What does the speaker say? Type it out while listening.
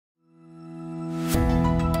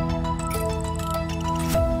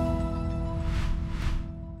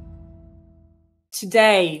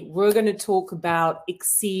Today, we're going to talk about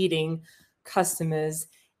exceeding customers'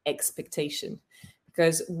 expectation,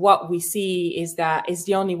 because what we see is that it's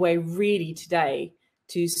the only way really today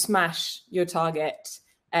to smash your target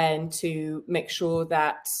and to make sure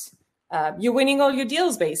that you're winning all your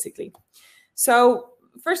deals, basically. So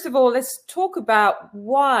first of all, let's talk about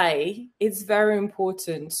why it's very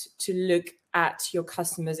important to look at your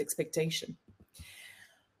customer's expectation.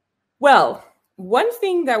 Well, one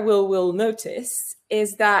thing that we'll notice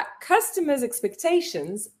is that customers'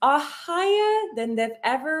 expectations are higher than they've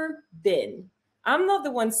ever been. I'm not the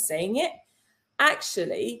one saying it.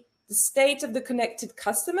 Actually, the State of the Connected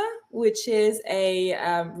Customer, which is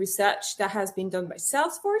a research that has been done by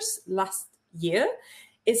Salesforce last year,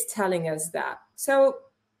 is telling us that. So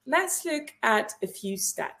let's look at a few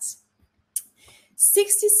stats.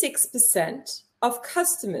 66% of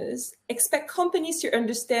customers expect companies to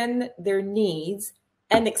understand their needs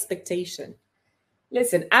and expectation.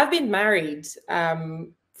 Listen, I've been married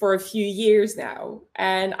for a few years now,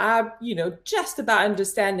 and I, just about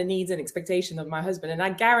understand the needs and expectation of my husband, and I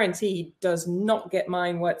guarantee he does not get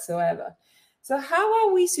mine whatsoever. So how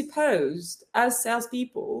are we supposed, as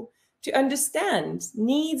salespeople, to understand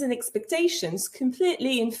needs and expectations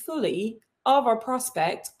completely and fully of our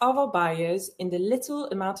prospect, of our buyers, in the little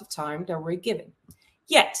amount of time that we're given?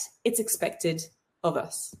 Yet, it's expected of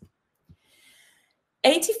us.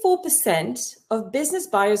 84% of business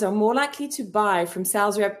buyers are more likely to buy from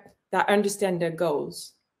sales reps that understand their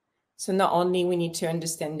goals. So not only we need to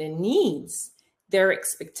understand their needs, their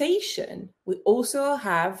expectation, we also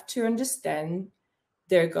have to understand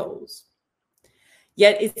their goals.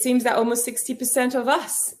 Yet it seems that almost 60% of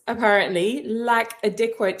us apparently lack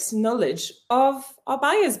adequate knowledge of our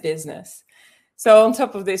buyer's business. So on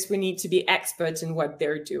top of this, we need to be experts in what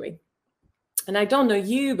they're doing. And I don't know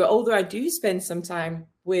you, but although I do spend some time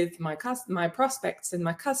with my prospects and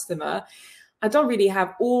my customer, I don't really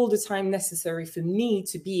have all the time necessary for me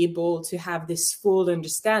to be able to have this full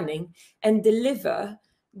understanding and deliver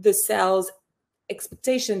the sales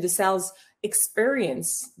expectation, the sales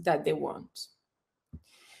experience that they want.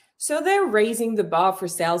 So they're raising the bar for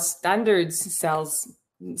sales standards, says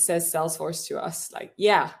Salesforce to us. Like,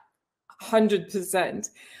 yeah, 100%.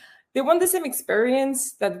 They want the same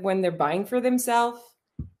experience that when they're buying for themselves.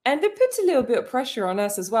 And they put a little bit of pressure on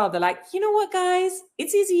us as well. They're like, you know what, guys?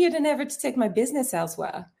 It's easier than ever to take my business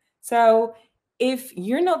elsewhere. So if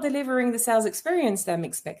you're not delivering the sales experience that I'm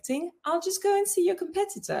expecting, I'll just go and see your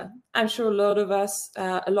competitor. I'm sure a lot of us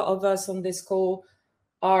on this call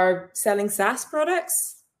are selling SaaS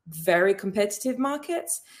products, very competitive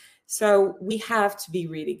markets. So we have to be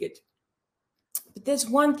really good. But there's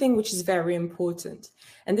one thing which is very important,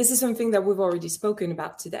 and this is something that we've already spoken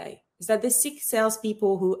about today, is that they seek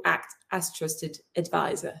salespeople who act as trusted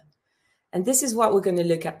advisor. And this is what we're going to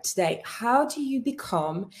look at today. How do you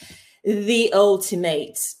become the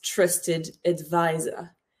ultimate trusted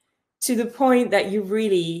advisor to the point that you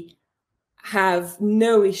really have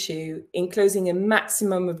no issue in closing a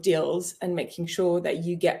maximum of deals and making sure that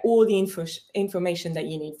you get all the information that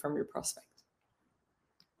you need from your prospect?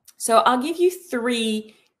 So I'll give you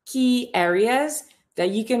 3 key areas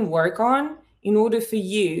that you can work on in order for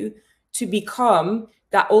you to become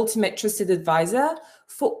that ultimate trusted advisor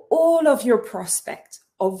for all of your prospects.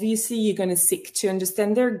 Obviously, you're going to seek to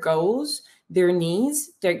understand their goals, their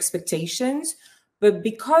needs, their expectations, but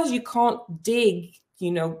because you can't dig,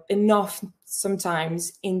 enough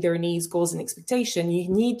sometimes in their needs, goals, and expectation, you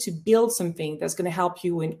need to build something that's going to help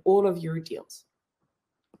you in all of your deals.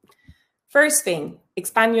 First thing,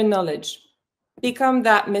 expand your knowledge. Become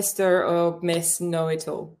that Mr. or Miss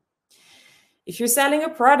Know-it-all. If you're selling a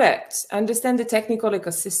product, understand the technical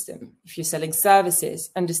ecosystem. If you're selling services,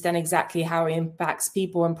 understand exactly how it impacts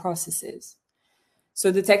people and processes. So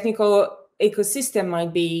the technical ecosystem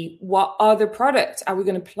might be, what other products are we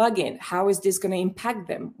going to plug in? How is this going to impact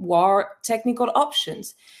them? What are technical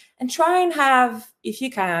options? And try and have, if you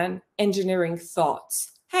can, engineering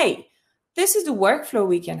thoughts. Hey, this is the workflow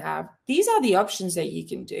we can have. These are the options that you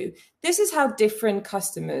can do. This is how different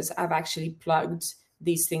customers have actually plugged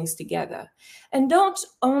these things together. And don't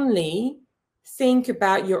only think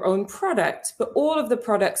about your own product, but all of the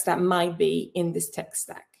products that might be in this tech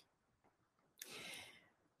stack.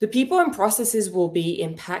 The people and processes will be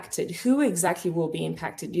impacted. Who exactly will be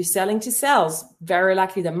impacted? You're selling to sales. Very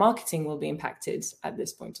likely the marketing will be impacted at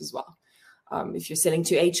this point as well. If you're selling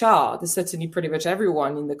to HR, there's certainly pretty much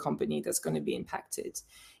everyone in the company that's going to be impacted.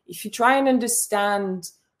 If you try and understand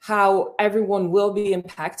how everyone will be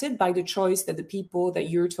impacted by the choice that the people that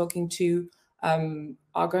you're talking to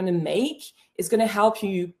are going to make, it's going to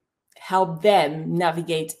help them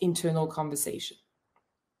navigate internal conversation.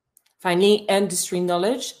 Finally, industry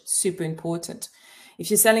knowledge, super important. If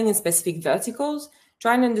you're selling in specific verticals,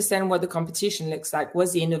 try and understand what the competition looks like.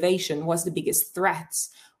 What's the innovation? What's the biggest threats?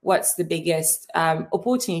 What's the biggest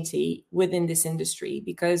opportunity within this industry?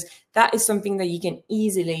 Because that is something that you can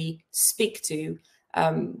easily speak to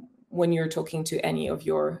when you're talking to any of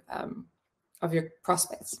your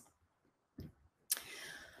prospects.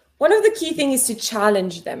 One of the key things is to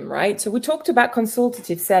challenge them, right? So we talked about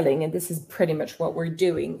consultative selling, and this is pretty much what we're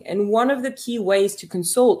doing. And one of the key ways to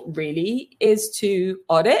consult really is to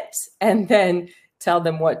audit and then tell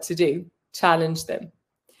them what to do, challenge them.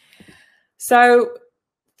 So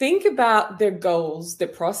think about their goals, their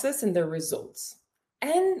process, and their results.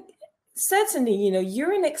 And certainly,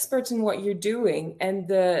 you're an expert in what you're doing and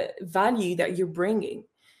the value that you're bringing.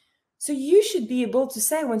 So you should be able to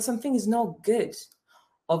say when something is not good.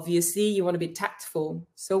 Obviously, you want to be tactful.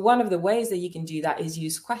 So one of the ways that you can do that is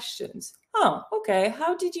use questions. Oh, okay.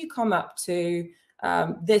 How did you come up to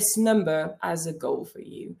this number as a goal for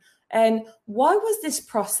you? And why was this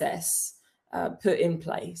process put in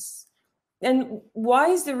place? And why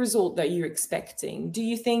is the result that you're expecting? Do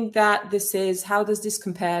you think that how does this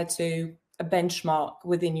compare to a benchmark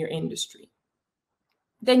within your industry?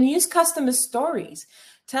 Then use customer stories.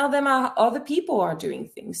 Tell them how other people are doing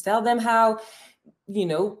things. Tell them how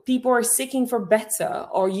people are seeking for better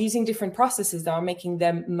or using different processes that are making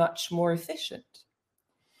them much more efficient.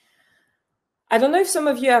 I don't know if some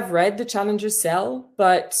of you have read The Challenger Sell,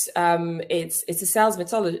 but it's a sales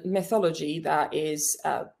methodology that is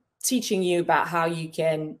teaching you about how you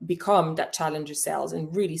can become that challenger sales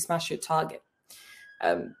and really smash your target.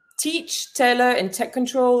 Teach, tailor, and tech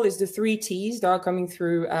control is the 3 T's that are coming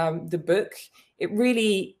through the book. It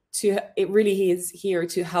really is here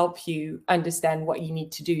to help you understand what you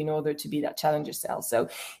need to do in order to be that challenger sale. So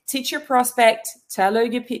teach your prospect, tailor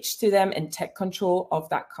your pitch to them, and take control of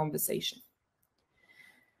that conversation.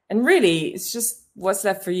 And really, it's just what's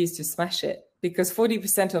left for you is to smash it, because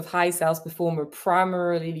 40% of high sales performers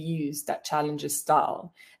primarily use that challenger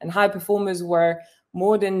style. And high performers were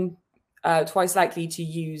more than twice likely to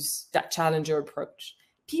use that challenger approach.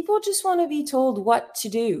 People just want to be told what to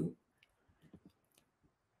do.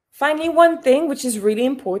 Finally, one thing which is really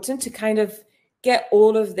important to kind of get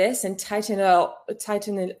all of this and tighten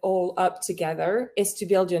it all up together is to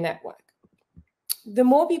build your network. The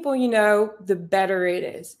more people you know, the better it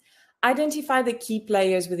is. Identify the key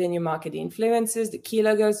players within your market, the influencers, the key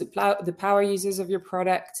logos, the power users of your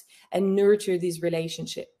product, and nurture these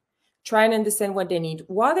relationships. Try and understand what they need.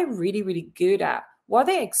 What are they really, really good at? What are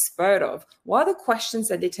they expert of? What are the questions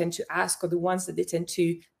that they tend to ask or the ones that they tend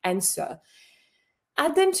to answer?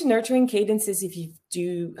 Add them to nurturing cadences if you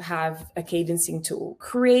do have a cadencing tool.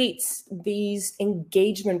 Create these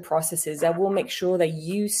engagement processes that will make sure that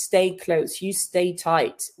you stay close, you stay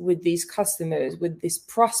tight with these customers, with this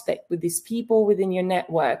prospect, with these people within your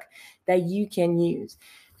network that you can use.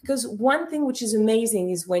 Because one thing which is amazing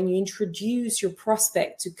is when you introduce your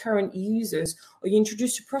prospect to current users, or you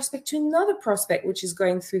introduce your prospect to another prospect which is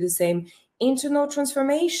going through the same internal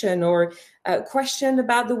transformation or a question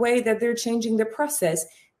about the way that they're changing their process.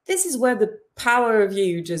 This is where the power of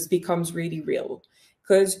you just becomes really real.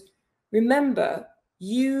 Because remember,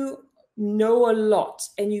 you know a lot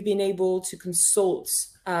and you've been able to consult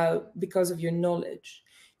because of your knowledge.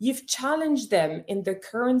 You've challenged them in their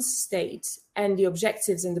current state and the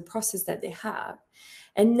objectives and the process that they have.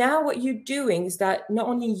 And now what you're doing is that not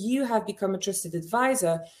only you have become a trusted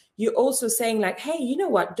advisor, you're also saying like, hey, you know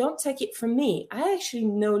what? Don't take it from me. I actually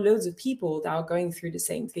know loads of people that are going through the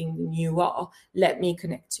same thing than you are. Let me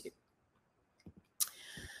connect you.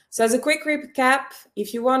 So as a quick recap,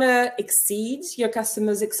 if you want to exceed your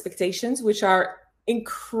customers' expectations, which are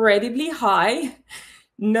incredibly high,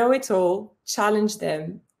 know it all, challenge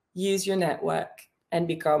them, use your network, and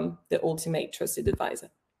become the ultimate trusted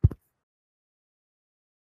advisor.